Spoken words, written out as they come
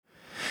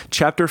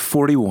Chapter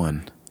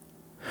 41.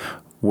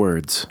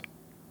 Words.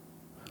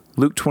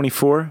 Luke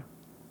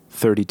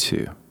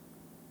 24:32.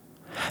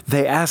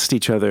 They asked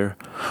each other,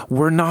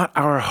 "Were not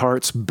our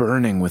hearts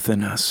burning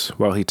within us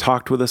while he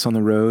talked with us on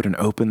the road and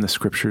opened the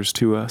scriptures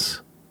to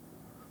us?"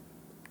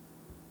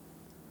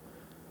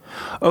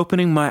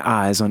 Opening my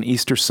eyes on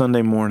Easter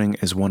Sunday morning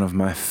is one of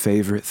my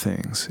favorite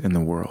things in the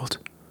world.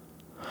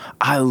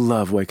 I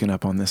love waking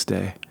up on this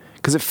day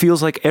because it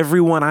feels like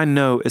everyone I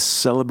know is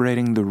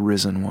celebrating the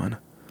risen one.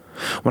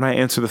 When I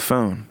answer the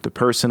phone, the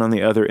person on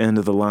the other end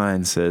of the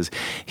line says,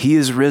 "He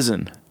is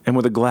risen," and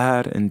with a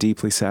glad and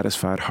deeply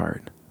satisfied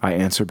heart, I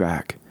answer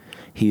back,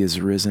 "He is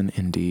risen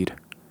indeed."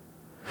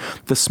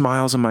 The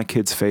smiles on my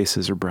kids'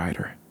 faces are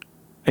brighter.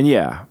 And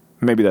yeah,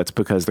 maybe that's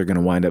because they're going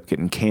to wind up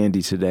getting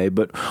candy today,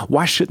 but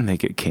why shouldn't they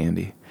get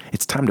candy?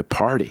 It's time to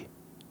party.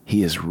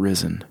 He is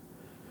risen.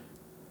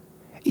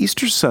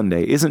 Easter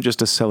Sunday isn't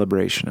just a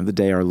celebration of the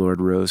day our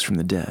Lord rose from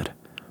the dead,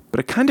 but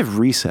a kind of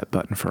reset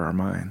button for our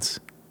minds.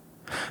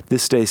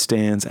 This day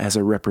stands as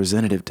a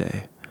representative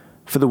day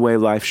for the way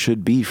life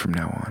should be from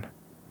now on.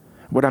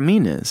 What I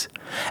mean is,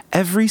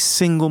 every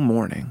single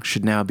morning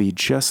should now be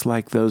just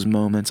like those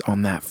moments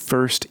on that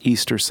first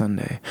Easter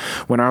Sunday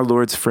when our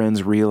Lord's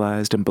friends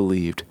realized and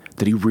believed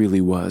that he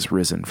really was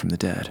risen from the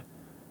dead.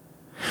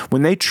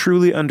 When they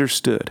truly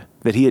understood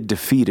that he had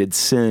defeated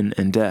sin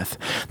and death,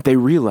 they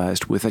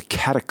realized with a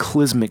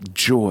cataclysmic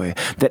joy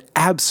that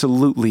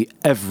absolutely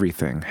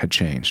everything had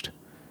changed.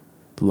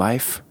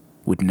 Life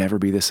would never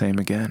be the same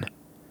again.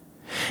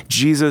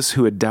 Jesus,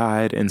 who had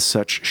died in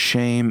such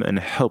shame and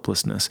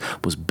helplessness,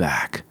 was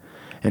back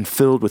and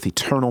filled with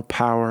eternal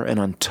power and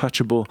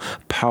untouchable,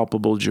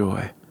 palpable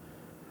joy.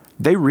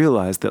 They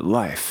realized that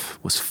life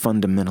was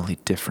fundamentally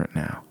different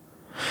now.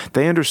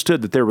 They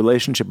understood that their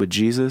relationship with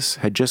Jesus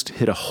had just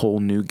hit a whole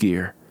new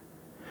gear.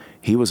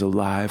 He was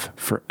alive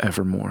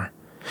forevermore.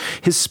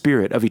 His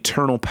spirit of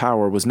eternal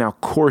power was now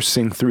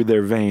coursing through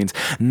their veins.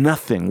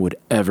 Nothing would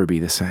ever be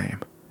the same.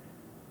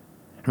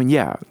 I mean,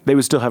 yeah, they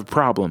would still have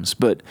problems,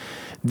 but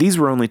these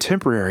were only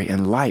temporary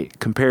and light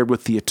compared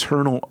with the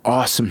eternal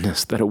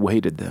awesomeness that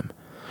awaited them.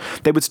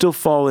 They would still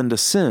fall into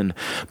sin,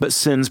 but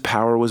sin's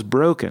power was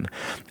broken,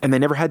 and they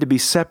never had to be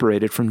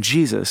separated from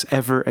Jesus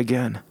ever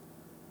again.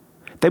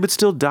 They would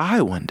still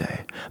die one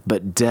day,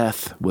 but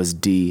death was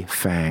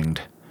defanged.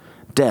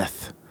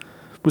 Death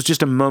was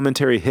just a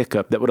momentary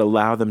hiccup that would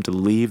allow them to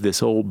leave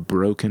this old,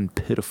 broken,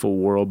 pitiful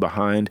world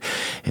behind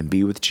and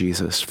be with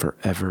Jesus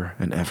forever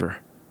and ever.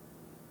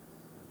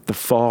 The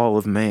fall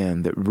of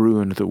man that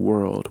ruined the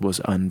world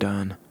was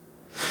undone.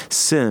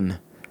 Sin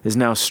is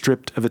now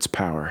stripped of its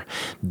power.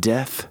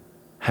 Death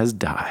has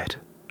died.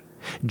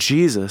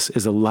 Jesus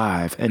is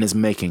alive and is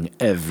making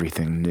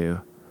everything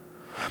new.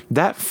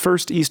 That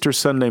first Easter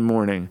Sunday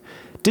morning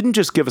didn't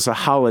just give us a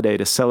holiday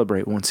to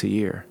celebrate once a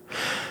year.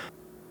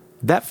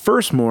 That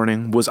first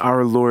morning was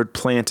our Lord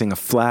planting a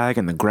flag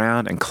in the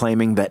ground and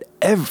claiming that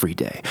every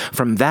day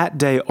from that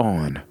day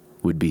on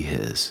would be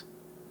his.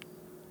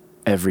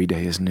 Every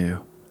day is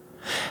new.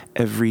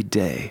 Every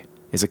day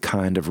is a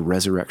kind of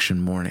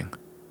resurrection morning.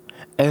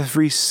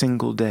 Every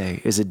single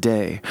day is a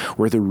day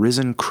where the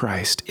risen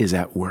Christ is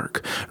at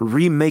work,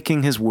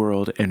 remaking his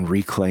world and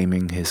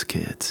reclaiming his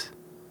kids.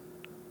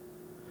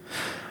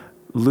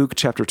 Luke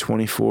chapter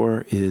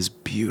 24 is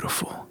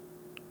beautiful.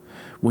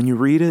 When you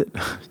read it,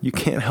 you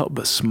can't help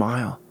but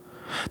smile.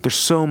 There's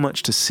so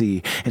much to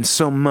see and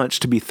so much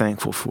to be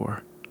thankful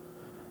for.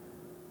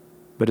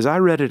 But as I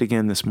read it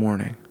again this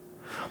morning,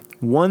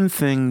 one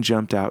thing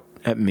jumped out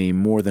at me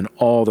more than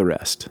all the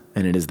rest,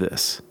 and it is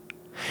this.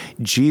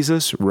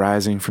 Jesus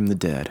rising from the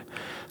dead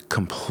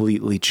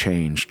completely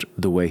changed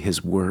the way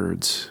his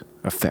words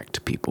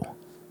affect people.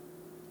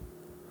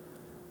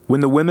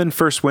 When the women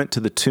first went to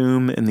the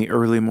tomb in the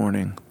early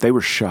morning, they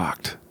were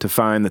shocked to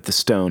find that the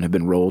stone had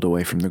been rolled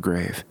away from the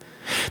grave.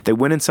 They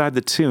went inside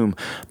the tomb,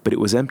 but it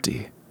was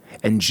empty,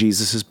 and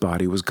Jesus'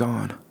 body was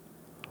gone.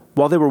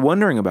 While they were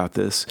wondering about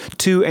this,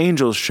 2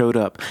 angels showed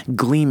up,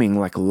 gleaming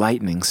like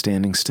lightning,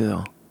 standing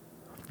still.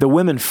 The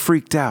women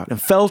freaked out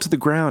and fell to the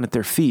ground at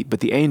their feet,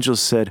 but the angels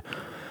said,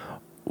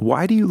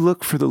 "Why do you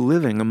look for the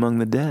living among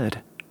the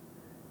dead?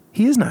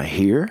 He is not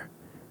here.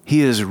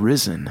 He is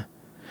risen."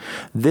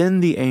 Then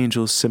the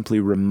angels simply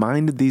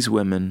reminded these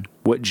women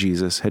what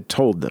Jesus had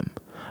told them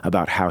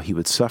about how he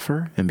would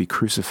suffer and be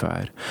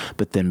crucified,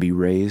 but then be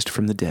raised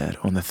from the dead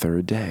on the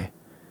 3rd day.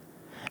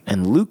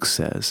 And Luke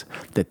says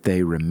that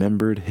they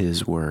remembered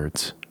his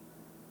words.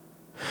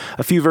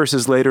 A few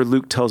verses later,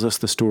 Luke tells us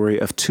the story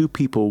of 2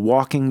 people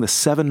walking the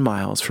 7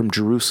 miles from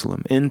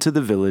Jerusalem into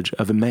the village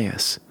of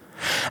Emmaus.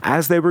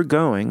 As they were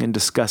going and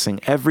discussing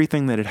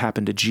everything that had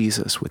happened to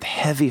Jesus with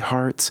heavy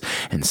hearts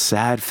and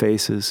sad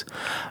faces,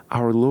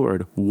 our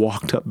Lord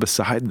walked up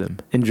beside them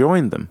and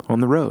joined them on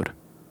the road.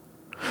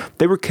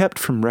 They were kept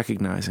from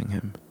recognizing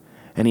him,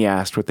 and he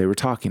asked what they were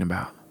talking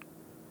about.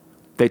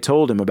 They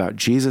told him about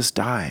Jesus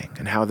dying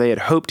and how they had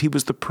hoped he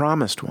was the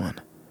promised one.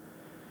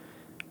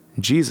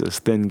 Jesus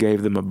then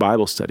gave them a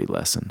Bible study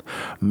lesson,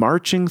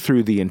 marching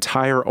through the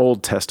entire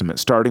Old Testament,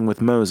 starting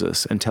with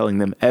Moses and telling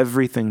them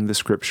everything the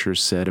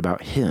scriptures said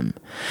about him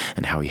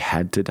and how he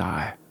had to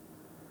die.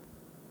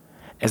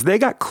 As they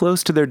got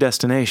close to their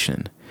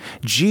destination,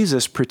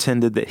 Jesus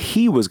pretended that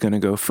he was going to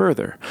go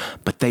further,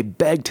 but they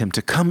begged him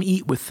to come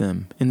eat with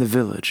them in the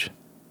village.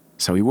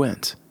 So he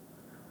went.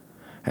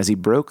 As he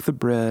broke the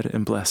bread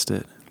and blessed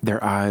it,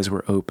 their eyes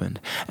were opened,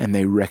 and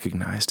they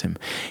recognized him.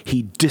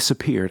 He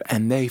disappeared,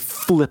 and they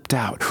flipped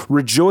out,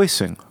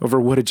 rejoicing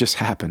over what had just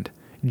happened.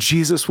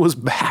 Jesus was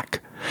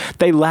back.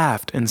 They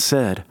laughed and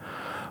said,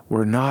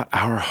 "Were not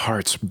our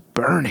hearts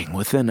burning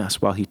within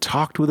us while he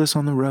talked with us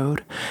on the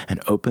road and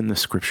opened the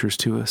scriptures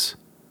to us?"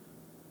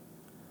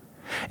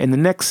 In the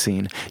next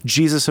scene,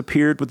 Jesus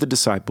appeared with the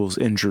disciples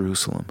in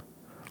Jerusalem.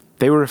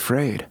 They were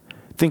afraid,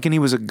 thinking he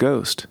was a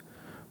ghost,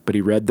 but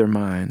he read their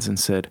minds and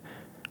said,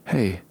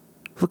 "Hey,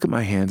 look at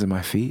my hands and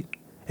my feet.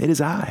 It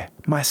is I,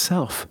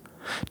 myself.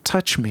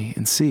 Touch me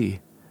and see.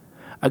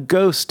 A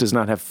ghost does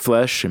not have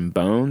flesh and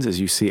bones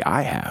as you see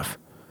I have."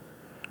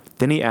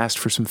 Then he asked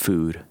for some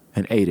food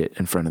and ate it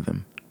in front of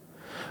them.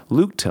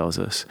 Luke tells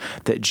us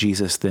that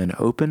Jesus then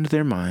opened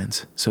their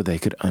minds so they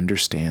could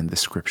understand the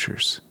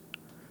scriptures.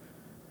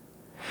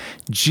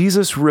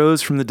 Jesus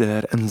rose from the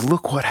dead, and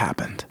look what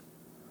happened.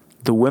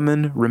 The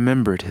women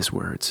remembered his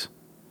words.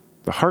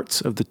 The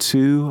hearts of the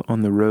two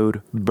on the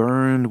road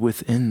burned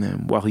within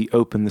them while he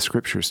opened the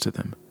scriptures to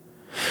them.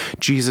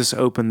 Jesus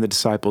opened the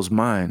disciples'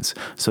 minds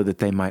so that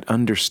they might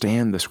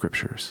understand the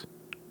scriptures.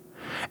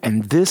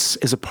 And this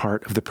is a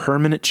part of the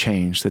permanent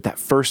change that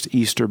first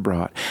Easter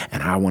brought,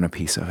 and I want a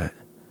piece of it.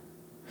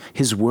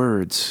 His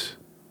words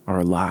are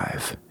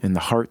alive in the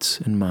hearts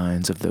and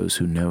minds of those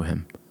who know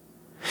him.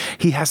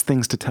 He has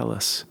things to tell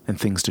us and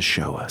things to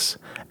show us,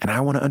 and I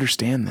want to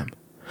understand them.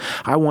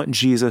 I want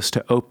Jesus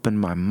to open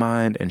my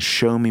mind and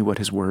show me what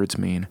his words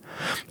mean.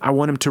 I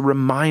want him to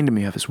remind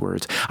me of his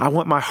words. I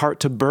want my heart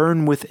to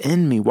burn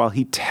within me while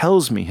he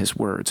tells me his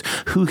words,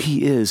 who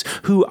he is,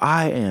 who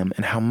I am,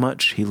 and how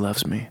much he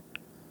loves me.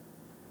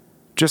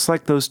 Just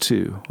like those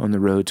two on the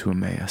road to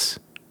Emmaus.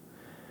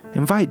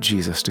 Invite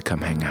Jesus to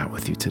come hang out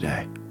with you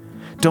today.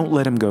 Don't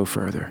let him go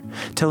further.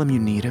 Tell him you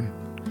need him.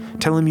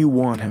 Tell him you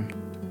want him.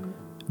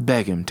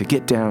 Beg him to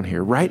get down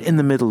here right in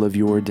the middle of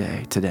your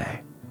day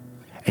today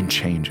and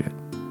change it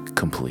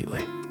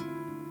completely.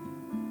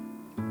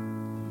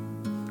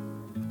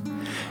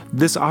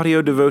 This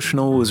audio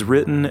devotional was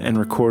written and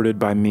recorded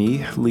by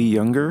me, Lee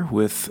Younger,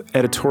 with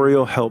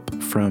editorial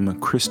help from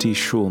Christy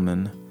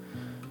Schulman.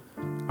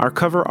 Our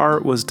cover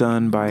art was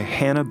done by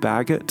Hannah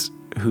Baggett,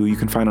 who you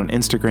can find on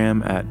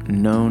Instagram at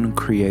Known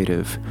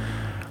Creative.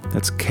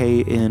 That's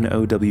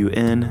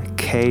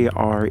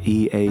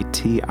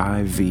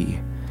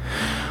KNOWNKREATIV.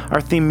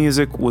 Our theme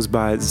music was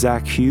by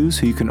Zach Hughes,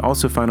 who you can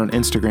also find on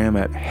Instagram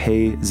at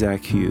Hey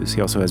Zach Hughes.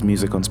 He also has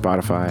music on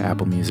Spotify,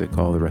 Apple Music,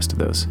 all the rest of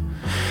those.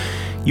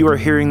 You are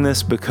hearing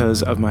this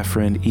because of my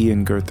friend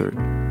Ian Gerthert.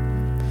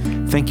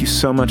 Thank you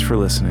so much for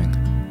listening,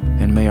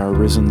 and may our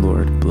risen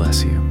Lord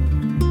bless you.